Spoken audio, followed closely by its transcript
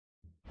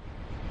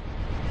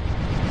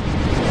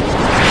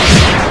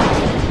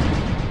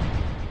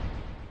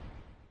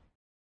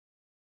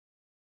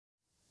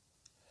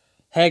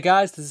Hey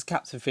guys, this is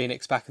Captain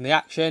Phoenix back in the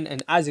action,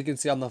 and as you can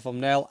see on the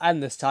thumbnail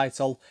and this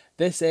title,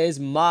 this is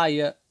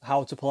my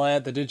how to play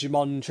the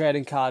Digimon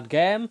trading card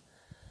game.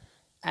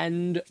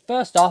 And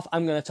first off,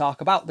 I'm going to talk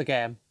about the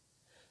game.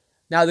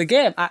 Now, the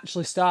game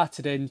actually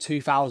started in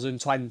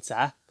 2020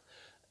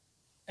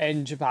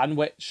 in Japan,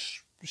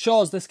 which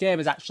shows this game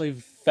is actually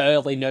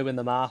fairly new in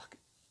the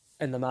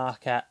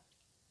market.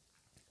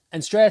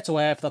 And straight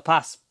away, for the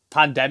past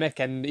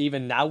pandemic and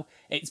even now,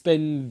 it's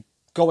been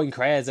going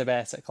crazy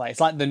basically. It's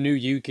like the new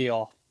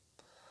Yu-Gi-Oh!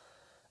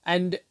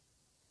 And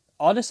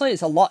honestly,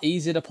 it's a lot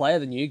easier to play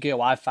than Yu-Gi-Oh!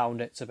 I've found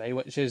it to be,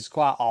 which is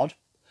quite odd.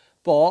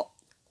 But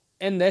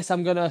in this,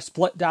 I'm going to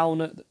split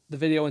down the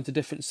video into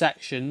different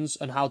sections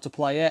on how to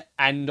play it,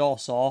 and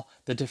also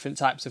the different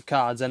types of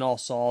cards, and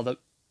also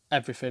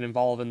everything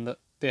involving the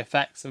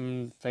effects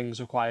and things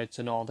required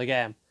to know the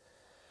game.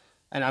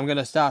 And I'm going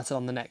to start it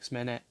on the next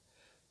minute.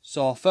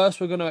 So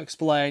first we're going to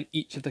explain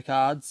each of the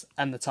cards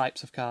and the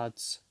types of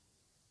cards.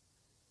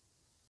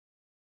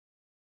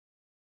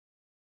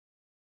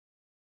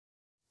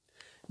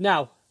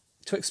 Now,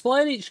 to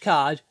explain each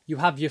card, you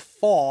have your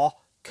 4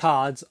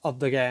 cards of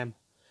the game.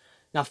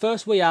 Now,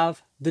 first we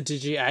have the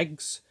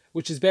Digi-Eggs,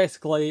 which are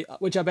basically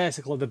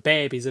the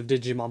babies of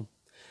Digimon,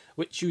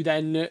 which you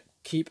then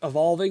keep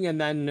evolving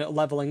and then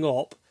leveling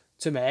up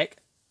to make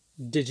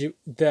the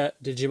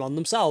Digimon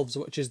themselves,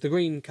 which is the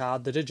green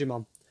card, the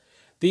Digimon.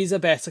 These are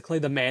basically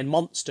the main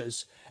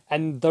monsters,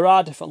 and there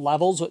are different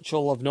levels which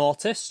you'll have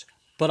noticed,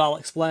 but I'll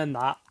explain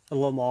that a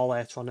little more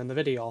later on in the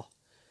video.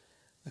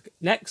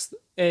 Next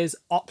is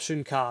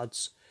option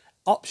cards.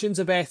 Options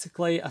are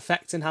basically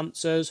effect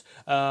enhancers,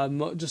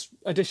 just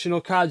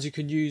additional cards you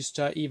can use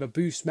to either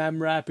boost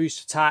memory,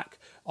 boost attack,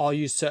 or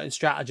use certain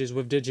strategies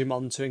with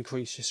Digimon to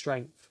increase your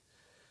strength.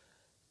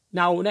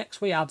 Now,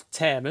 next we have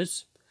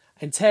tamers,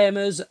 and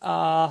tamers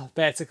are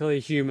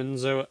basically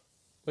humans,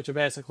 which are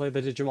basically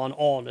the Digimon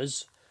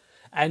owners,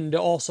 and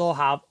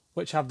also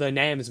which have their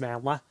names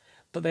mainly,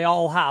 but they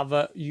all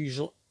have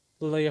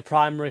usually a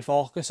primary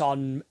focus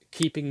on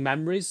keeping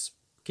memories,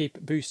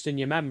 keep boosting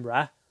your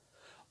memory,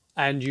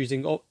 and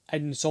using up,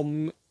 and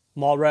some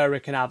more rare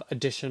can have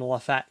additional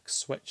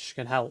effects which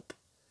can help.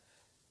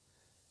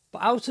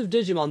 But out of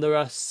Digimon there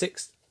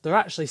are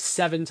actually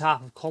 7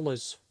 types of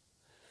colours.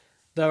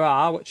 There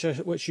are,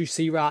 which you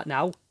see right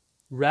now: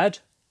 red,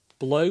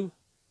 blue,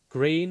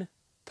 green,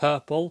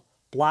 purple,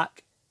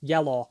 black,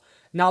 yellow.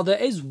 Now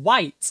there is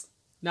white.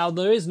 Now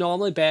there is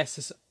normally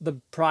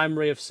the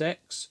primary of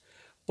 6,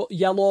 but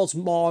yellow's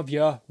more of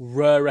your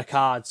rarer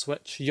cards,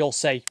 which you'll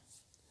see.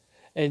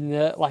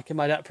 Like in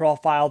my deck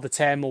profile, the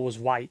tamer was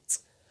white.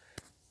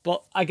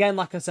 But again,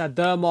 like I said,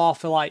 they're more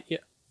for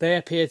they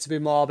appear to be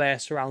more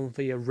based around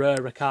for your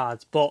rarer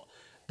cards. But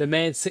the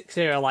main 6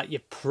 here are like your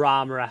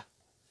primary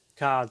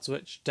cards,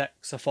 which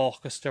decks are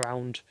focused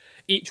around,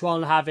 each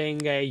one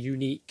having a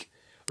unique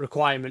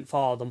requirement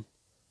for them.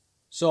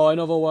 So in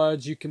other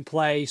words, you can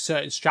play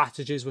certain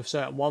strategies with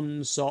certain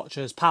ones, such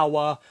as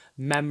power,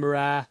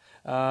 memory,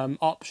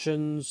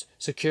 options,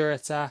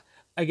 security.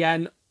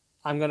 Again,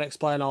 I'm going to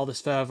explain all this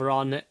further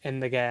on in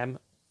the game,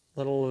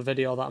 little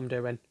video that I'm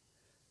doing.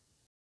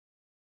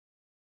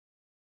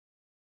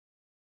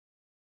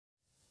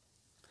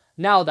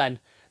 Now then,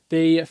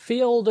 the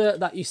field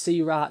that you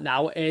see right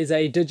now is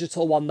a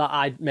digital one that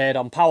I made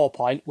on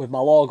PowerPoint with my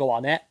logo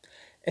on it.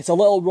 It's a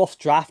little rough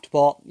draft,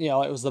 but you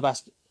know, it was the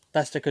best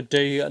I could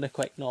do at a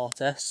quick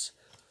notice.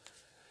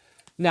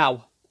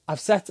 Now,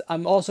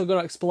 I'm also going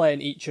to explain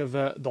each of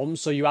them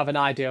so you have an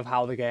idea of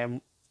how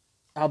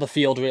the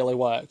field really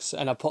works,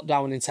 and I've put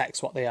down in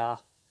text what they are.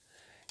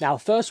 Now,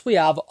 first we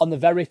have on the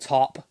very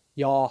top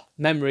your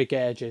memory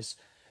gauges.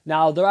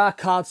 Now, there are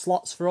card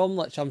slots for them,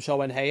 which I'm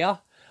showing here,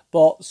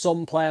 but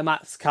some player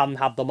mats can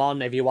have them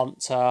on if you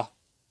want to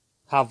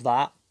have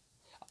that.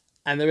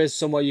 And there is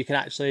somewhere you can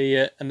actually,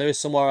 and there is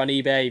somewhere on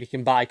eBay you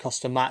can buy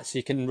custom mats.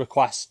 You can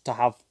request to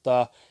have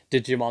the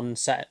Digimon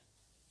set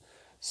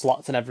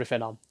slots and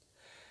everything on.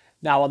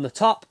 Now on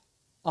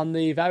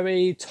the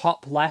very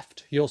top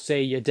left, you'll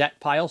see your deck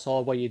pile,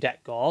 so where your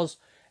deck goes.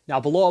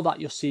 Now below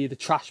that, you'll see the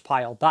trash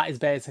pile. That is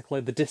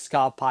basically the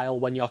discard pile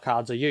when your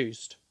cards are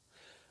used,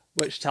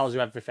 which tells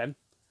you everything.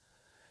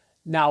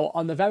 Now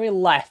on the very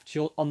left,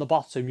 on the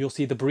bottom, you'll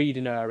see the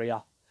breeding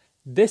area.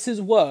 This is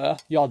where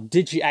your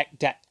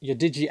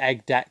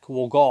Digi-Egg deck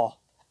will go,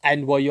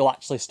 and where you'll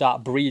actually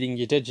start breeding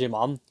your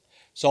Digimon.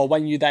 So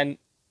when you then,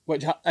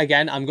 which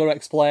again, I'm going to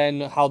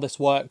explain how this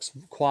works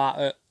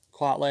quite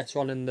later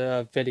on in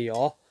the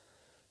video.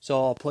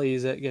 So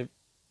please give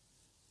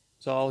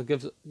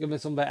me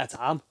some bit of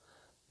time.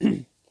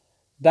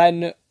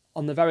 Then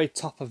on the very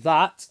top of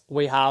that,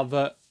 we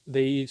have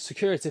the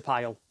security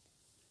pile,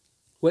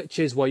 which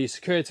is where your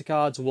security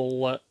cards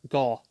will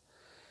go.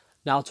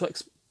 Now to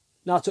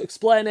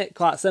explain it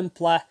quite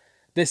simply,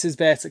 this is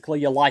basically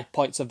your life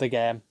points of the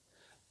game.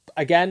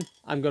 Again,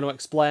 I'm going to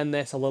explain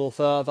this a little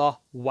further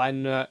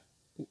when the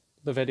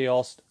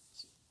video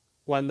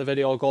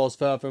goes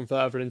further and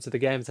further into the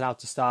games and how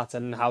to start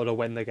and how to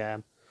win the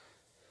game.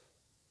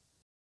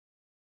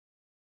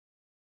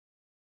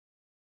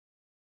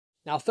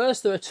 Now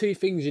first there are two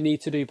things you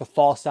need to do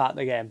before starting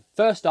the game.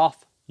 First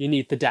off, you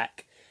need the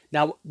deck.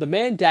 Now the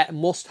main deck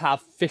must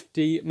have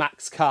 50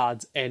 max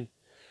cards in,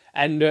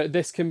 and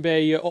this can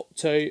be up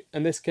to,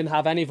 and this can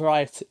have any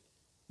variety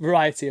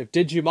of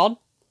Digimon,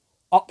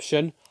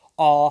 option,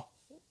 or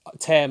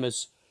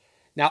tamers.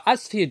 Now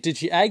as for your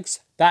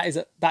Digi-Eggs, that is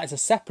a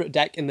separate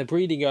deck in the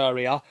breeding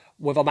area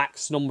with a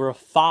max number of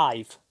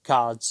 5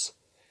 cards.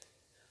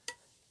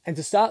 And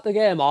to start the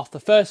game off, the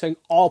first thing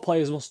all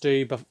players must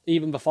do,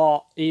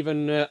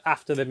 even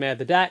after they've made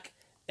the deck,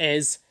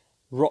 is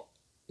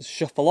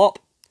shuffle up.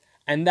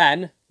 And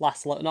then,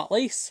 last but not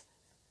least,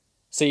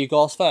 see who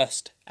goes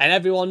first. And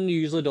everyone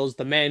usually does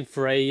the main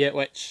 3,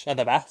 which are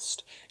the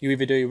best. You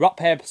either do rock,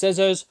 paper,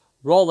 scissors,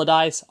 roll the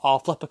dice,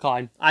 or flip a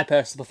coin. I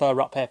personally prefer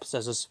rock, paper,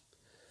 scissors.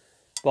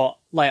 But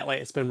lately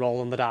it's been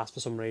rolling the dice for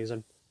some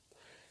reason.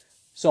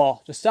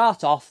 So, to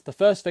start off, the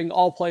first thing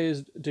all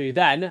players do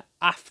then,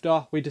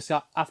 after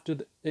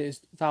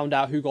it's found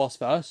out who goes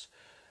first,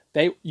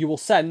 you will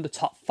send the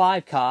top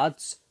 5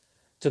 cards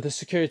to the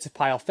security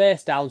pile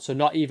face down, so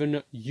not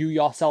even you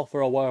yourself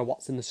are aware of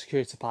what's in the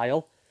security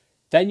pile.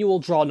 Then you will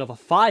draw another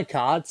 5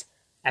 cards,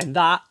 and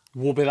that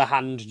will be the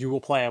hand you will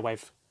play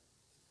with.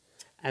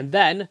 And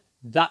then,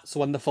 that's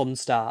when the fun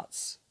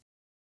starts.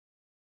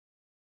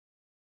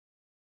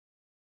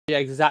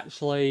 It's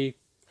actually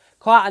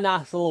quite a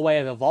nice little way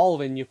of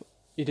evolving your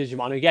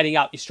Digimon and getting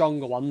out your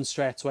stronger ones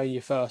straight away in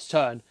your first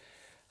turn.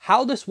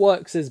 How this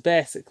works is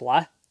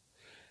basically,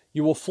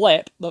 you will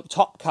flip the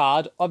top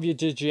card of your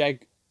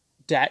Digi-Egg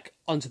deck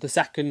onto the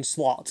second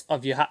slot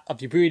of your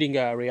breeding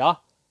area,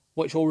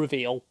 which will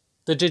reveal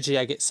the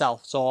Digi-Egg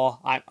itself. So,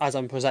 as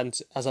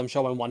I'm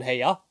showing one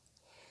here,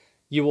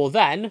 you will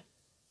then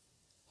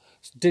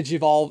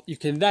Digivolve. You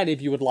can then,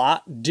 if you would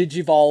like,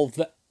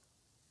 Digivolve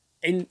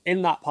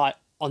in that part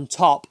on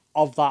top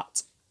of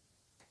that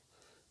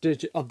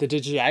of the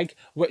Digi-Egg,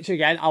 which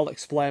again I'll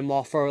explain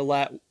more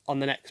thoroughly on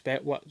the next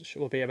bit, which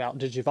will be about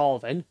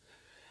Digivolving.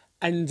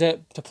 And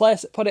to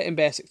put it in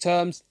basic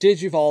terms,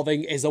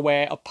 Digivolving is a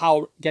way of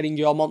getting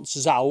your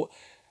monsters out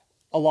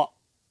a lot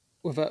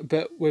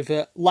with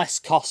less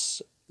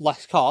cost,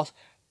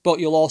 but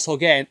you'll also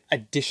gain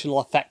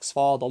additional effects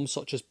for them,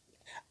 such as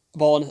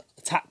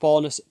attack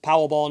bonus,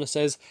 power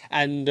bonuses,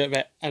 and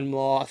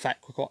more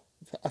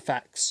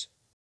effects.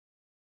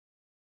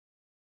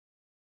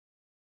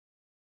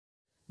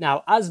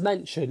 Now, as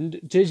mentioned,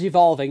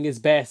 Digivolving is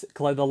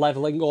basically the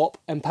levelling up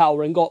and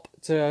powering up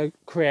to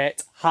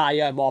create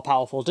higher, more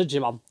powerful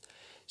Digimon.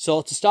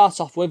 So to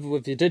start off with your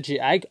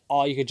Digi-Egg,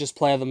 or you could just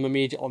play them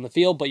immediately on the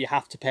field, but you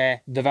have to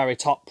pay the very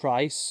top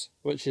price,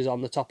 which is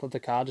on the top of the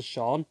card as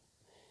shown.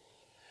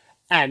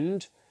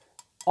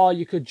 Or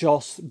you could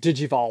just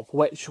Digivolve,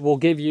 which will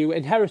give you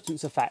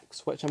inheritance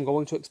effects, which I'm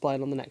going to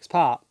explain on the next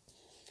part.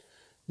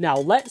 Now,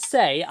 let's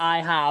say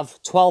I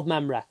have 12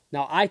 memory.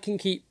 Now, I can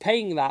keep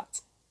paying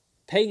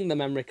the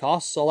memory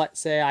cost. So let's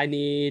say I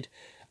need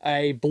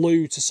a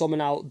blue to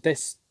summon out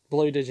this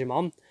blue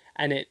Digimon,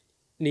 and it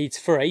needs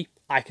 3,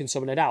 I can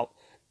summon it out.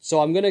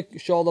 So I'm going to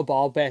show the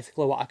board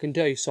basically what I can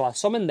do. So I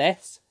summon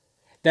this,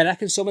 then I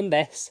can summon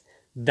this,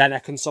 then I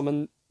can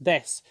summon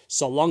this,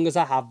 so long as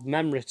I have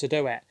memory to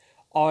do it.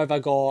 Or if I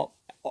go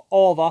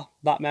over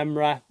that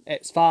memory,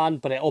 it's fine,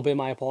 but it'll be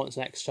my opponent's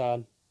next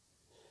turn.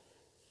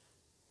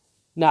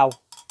 Now,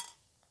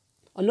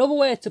 another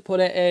way to put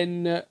it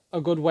in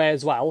a good way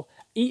as well,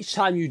 each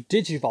time you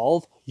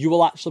Digivolve, you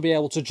will actually be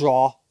able to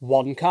draw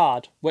 1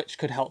 card, which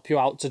could help you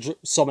out to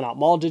summon out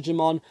more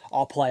Digimon,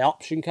 or play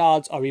option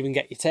cards, or even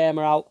get your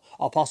tamer out,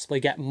 or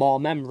possibly get more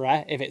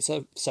memory if it's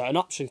a certain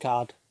option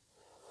card.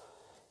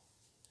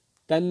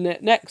 Then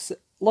next,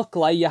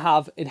 luckily, you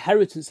have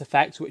inheritance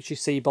effects, which you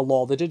see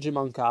below the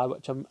Digimon card,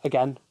 which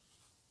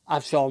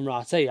I've shown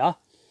right here.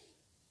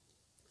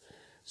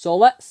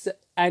 So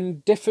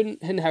and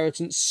different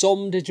inheritance,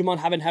 some Digimon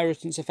have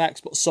inheritance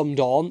effects, but some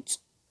don't.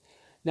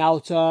 Now,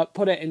 to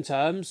put it in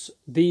terms,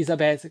 these are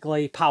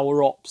basically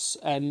power-ups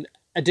and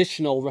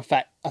additional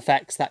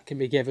effects that can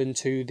be given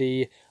to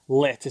the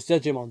latest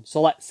Digimon.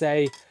 So let's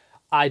say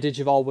I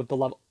Digivolve with the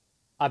level...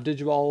 I've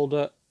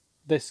Digivolved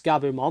this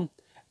Gabumon,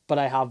 but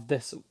I have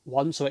this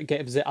one, so it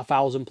gives it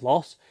 1000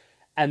 plus,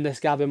 and this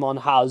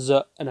Gabumon has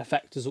an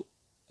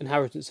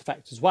inheritance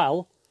effect as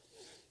well.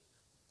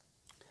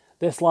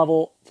 This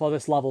level, for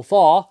this level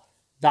 4,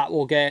 that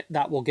will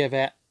give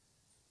it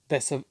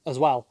this as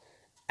well.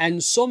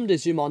 And some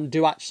Digimon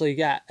do actually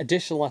get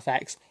additional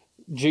effects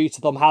due to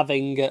them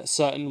having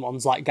certain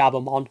ones like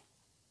Gabumon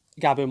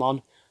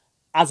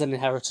as an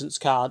inheritance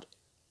card,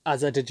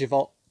 as a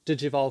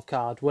Digivolve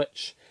card,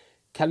 which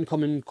can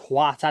come in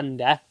quite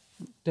handy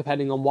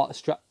depending on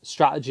what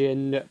strategy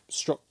and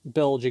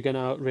build you're going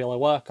to really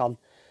work on.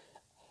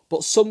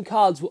 But some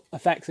cards'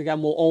 effects,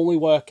 again, will only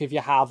work if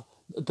you have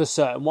the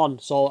certain one.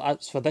 So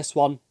as for this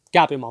one,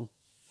 Gabumon,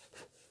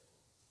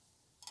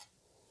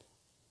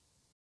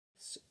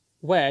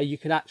 where you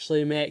can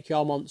actually make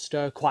your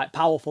monster quite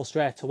powerful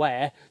straight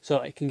away, so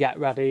it can get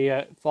ready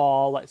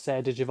for, let's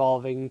say,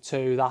 Digivolving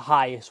to the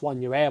highest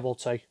one you're able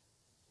to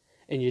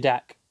in your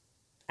deck.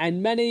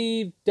 And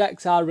many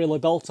decks are really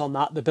built on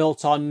that. They're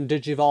built on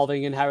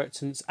digivolving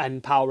inheritance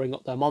and powering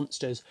up their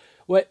monsters,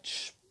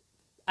 which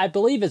I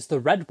believe is the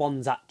red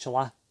ones,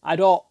 actually. I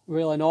don't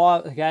really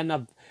know. Again,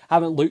 I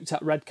haven't looked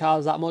at red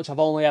cards that much. I've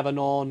only ever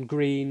known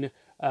green,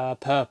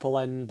 purple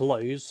and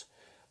blues.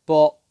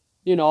 But,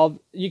 you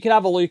know, you can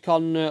have a look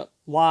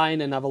online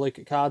and have a look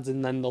at cards,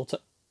 and then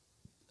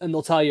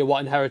they'll tell you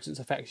what inheritance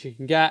effects you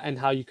can get and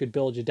how you could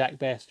build your deck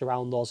based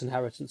around those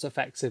inheritance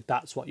effects if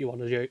that's what you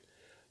want to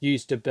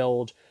use to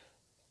build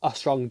a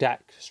strong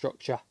deck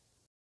structure.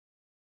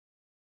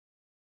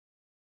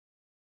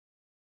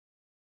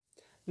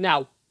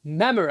 Now,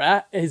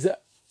 memory is,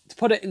 to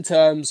put it in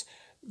terms,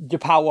 your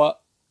power,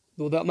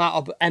 the amount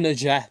of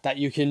energy that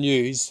you can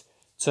use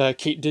to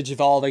keep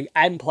digivolving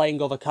and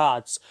playing other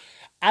cards.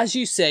 As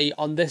you see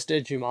on this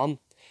Digimon,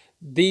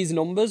 these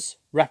numbers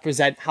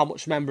represent how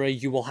much memory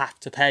you will have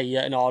to pay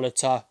in order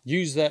to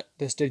use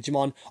this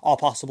Digimon or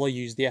possibly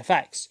use the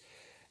effects.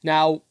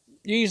 Now,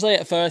 usually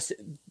at first,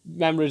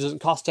 memory doesn't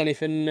cost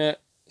anything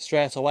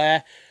straight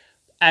away,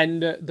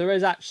 and there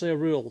is actually a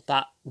rule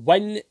that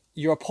when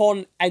your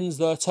opponent ends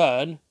their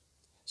turn,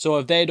 so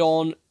if they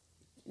don't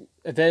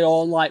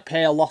like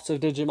pay a lot of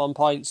Digimon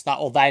points, that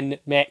will then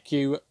make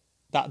you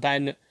have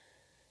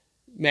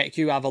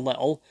a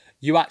little.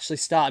 You actually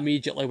start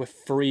immediately with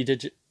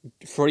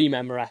free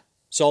memory.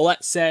 So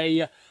let's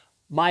say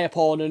my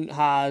opponent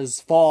has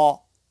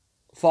four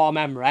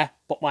memory,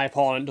 but my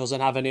opponent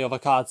doesn't have any other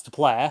cards to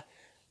play.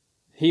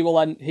 He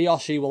or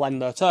she will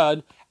end their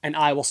turn, and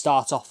I will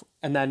start off,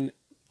 and then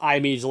I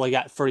immediately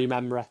get free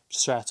memory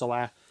straight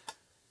away.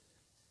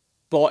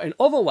 But in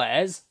other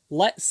ways,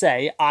 let's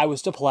say I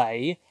was to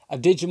play a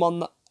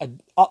Digimon,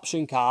 an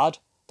option card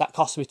that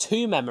cost me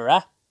 2 memory,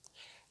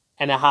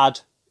 and I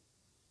had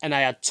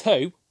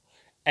 2,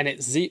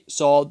 and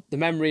so the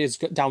memory is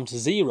down to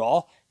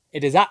 0.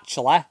 It is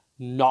actually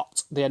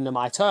not the end of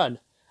my turn.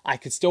 I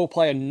could still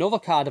play another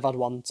card if I'd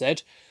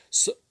wanted,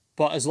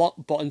 but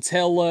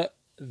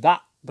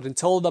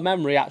until the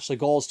memory actually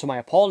goes to my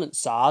opponent's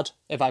side,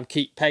 if I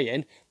keep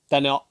paying,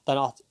 then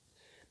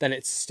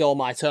it's still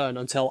my turn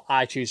until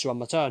I choose to run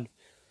my turn.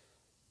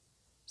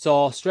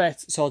 So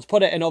to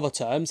put it in other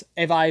terms,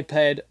 if I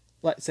paid,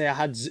 let's say I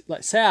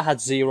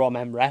had 0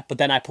 memory, but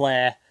then I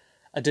play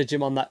a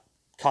Digimon that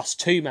costs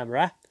 2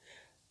 memory,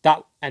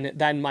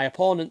 then my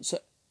opponent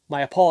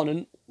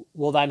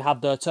will then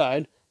have their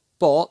turn,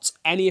 but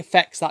any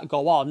effects that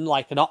go on,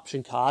 like an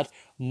option card,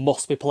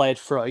 must be played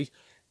through.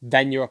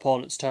 Then your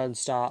opponent's turn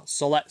starts.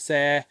 So let's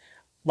say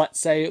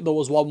there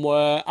was one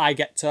where I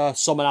get to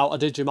summon out a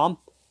Digimon.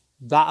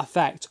 That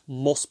effect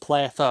must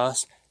play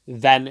first,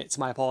 then it's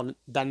my opponent.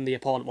 Then the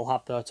opponent will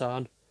have their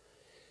turn.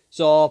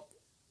 So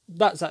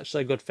that's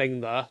actually a good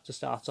thing there to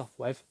start off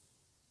with.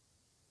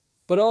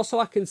 But also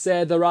I can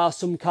say there are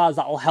some cards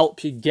that will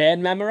help you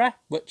gain memory,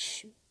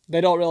 which they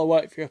don't really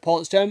work for your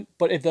opponent's turn.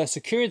 But if they're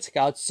security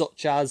cards,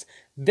 such as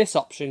this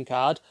option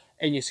card,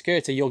 in your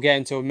security, you'll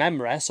gain to a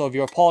memory. So if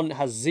your opponent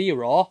has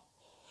 0,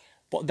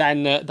 but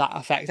then that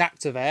effect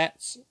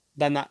activates,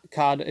 then that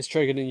card is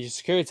triggered in your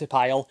security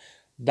pile,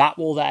 that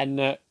will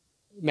then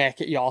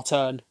make it your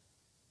turn.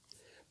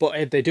 But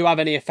if they do have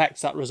any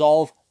effects that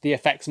resolve, the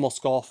effects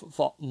must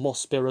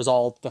be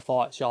resolved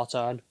before it's your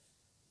turn.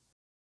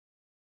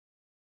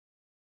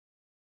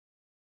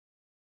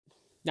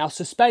 Now,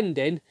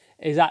 suspending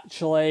is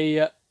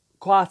actually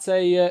quite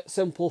a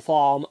simple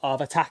form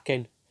of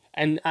attacking,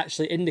 and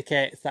actually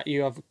indicates that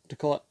you have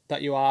declared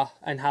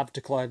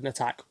an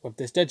attack with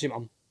this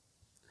Digimon.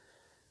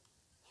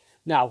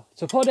 Now,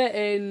 to put it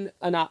in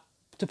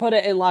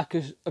like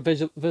a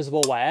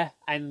visible way,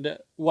 and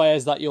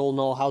ways that you'll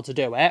know how to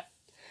do it,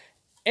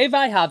 if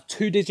I have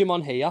 2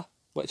 Digimon here,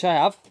 which I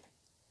have,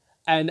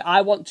 and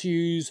I want to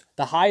use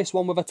the highest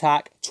one with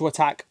attack to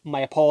attack my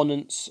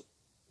opponent's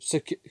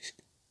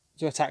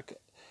to attack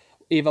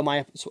either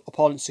my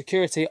opponent's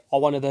security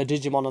or one of the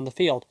Digimon on the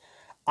field,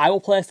 I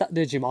will place that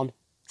Digimon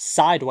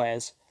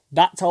sideways.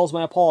 That tells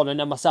my opponent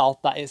and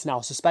myself that it's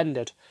now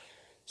suspended.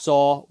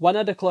 So when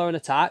I declare an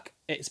attack,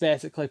 it's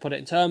basically, put it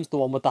in terms, the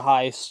one with the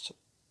highest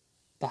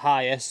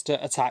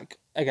attack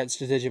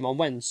against a Digimon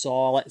wins.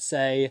 So let's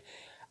say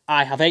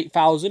I have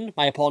 8,000,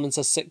 my opponent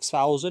has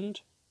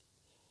 6,000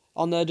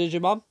 on their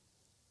Digimon.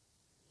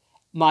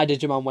 My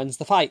Digimon wins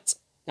the fight.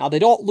 Now, they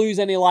don't lose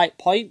any life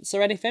points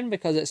or anything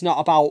because it's not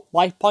about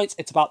life points,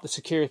 it's about the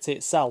security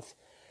itself.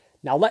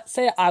 Now, let's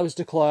say I was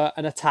to declare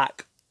an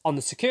attack on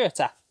the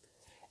security.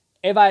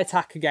 If I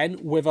attack again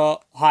with a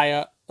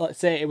higher, let's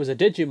say it was a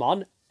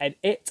Digimon, and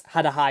it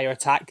had a higher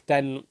attack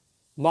than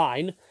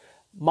mine,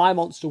 my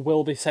monster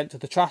will be sent to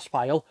the trash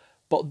pile,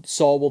 but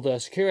so will the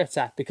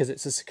security, because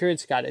it's a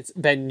security card.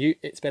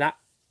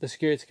 The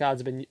security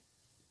cards have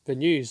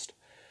been used.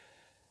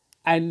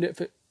 And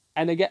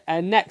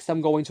next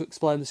I'm going to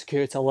explain the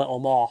security a little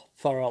more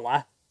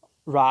thoroughly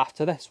right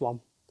after this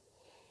one.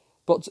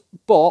 But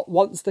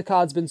once the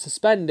card's been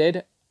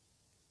suspended,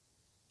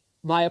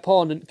 my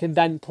opponent can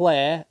then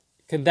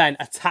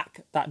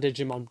attack that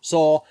Digimon.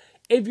 So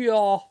if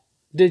your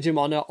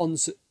Digimon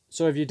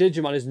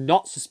is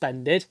not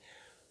suspended,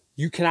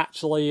 you can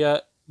actually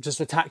just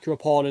attack your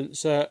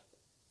opponent's you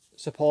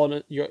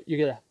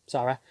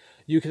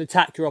can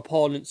attack your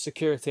opponent's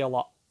security a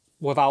lot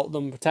without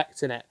them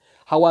protecting it.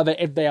 However,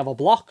 if they have a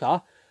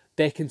blocker,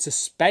 they can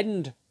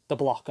suspend the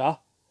blocker,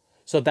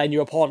 so then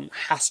your opponent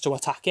has to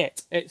attack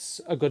it. It's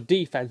a good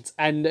defense,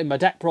 and in my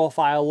deck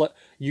profile,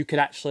 you can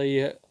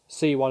actually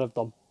see one of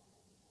them.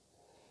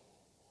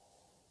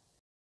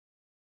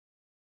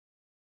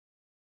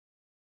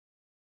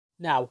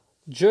 Now,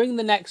 during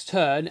the next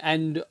turn,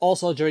 and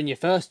also during your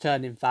first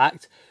turn, in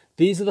fact,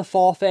 these are the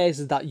 4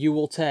 phases that you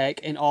will take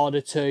in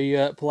order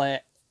to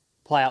play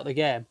out the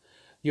game.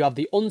 You have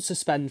the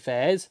unsuspend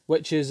phase,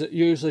 which is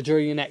usually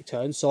during your next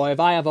turn. So if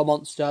I have a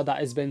monster that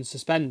has been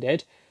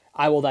suspended,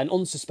 I will then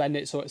unsuspend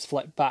it so it's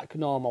flipped back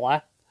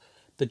normally.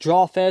 The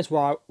draw phase,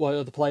 where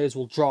the players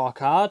will draw a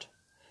card.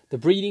 The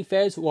breeding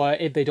phase, where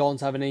if they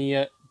don't have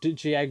any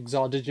Digi-Eggs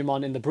or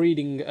Digimon in the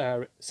breeding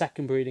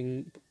second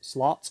breeding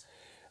slot,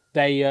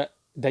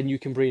 then you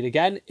can breed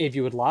again if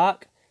you would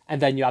like.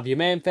 And then you have your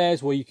main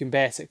phase, where you can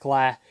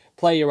basically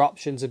play your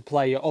options and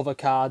play your other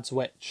cards,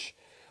 which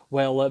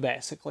will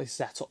basically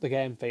set up the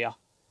game for you.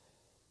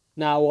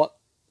 Now,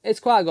 it's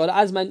quite good.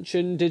 As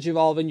mentioned,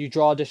 Digivolving, you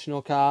draw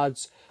additional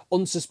cards.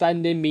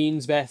 Unsuspending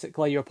means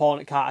basically your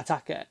opponent can't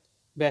attack it.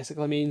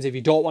 Basically means if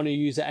you don't want to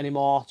use it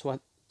anymore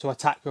to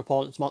attack your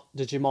opponent's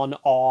Digimon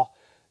or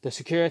the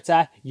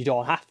security, you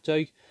don't have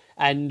to.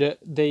 And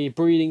the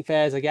breeding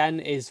phase, again,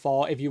 is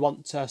for if you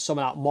want to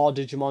summon out more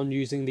Digimon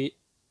using the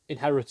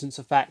inheritance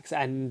effects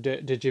and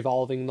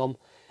Digivolving them.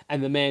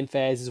 And the main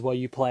phase is where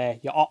you play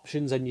your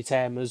options and your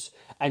tamers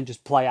and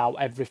just play out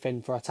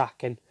everything for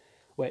attacking,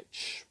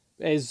 which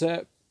is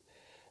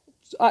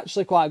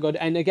actually quite good.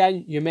 And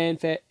again, your main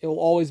phase, it will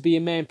always be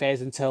your main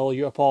phase until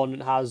you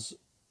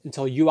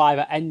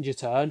either end your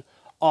turn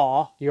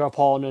or your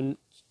opponent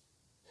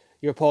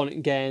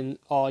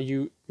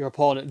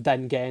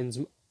then gains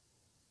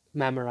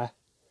memory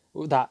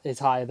that is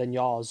higher than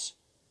yours.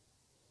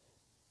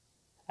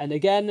 And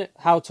again,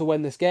 how to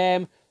win this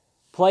game: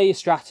 play your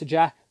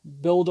strategy,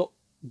 build up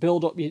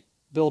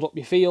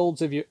your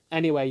fields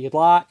any way you'd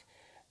like,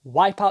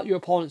 wipe out your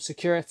opponent's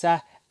security,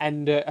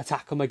 and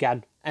attack them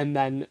again, and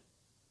then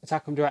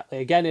attack them directly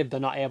again if they're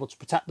not able to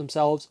protect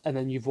themselves, and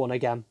then you've won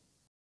again.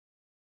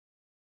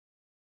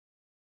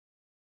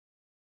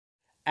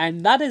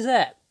 And that is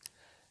it.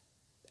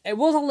 It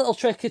was a little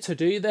tricky to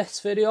do this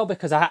video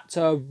because I had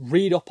to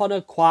read up on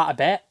it quite a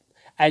bit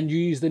and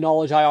use the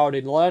knowledge I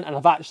already learned, and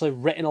I've actually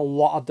written a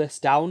lot of this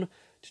down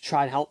to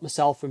try and help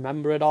myself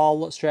remember it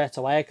all straight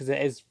away, because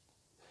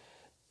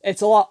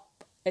it's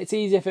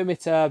easier for me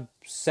to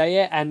say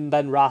it and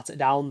then write it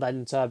down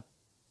than to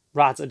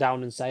write it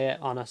down and say it,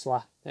 honestly.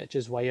 It's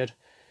just weird.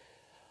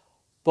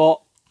 But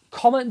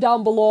comment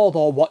down below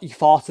though what you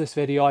thought of this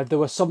video, if there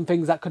were some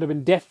things that could have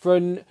been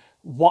different,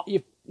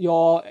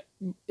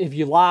 if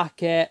you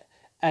like it,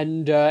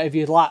 and if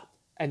you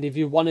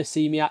want to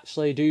see me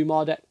actually do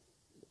more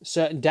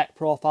certain deck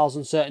profiles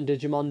and certain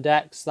Digimon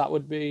decks, that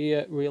would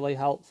be really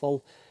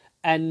helpful.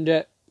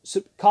 And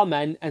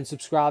comment and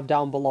subscribe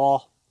down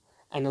below.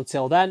 And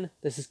until then,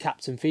 this is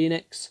Captain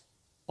Phoenix,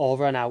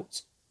 over and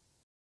out.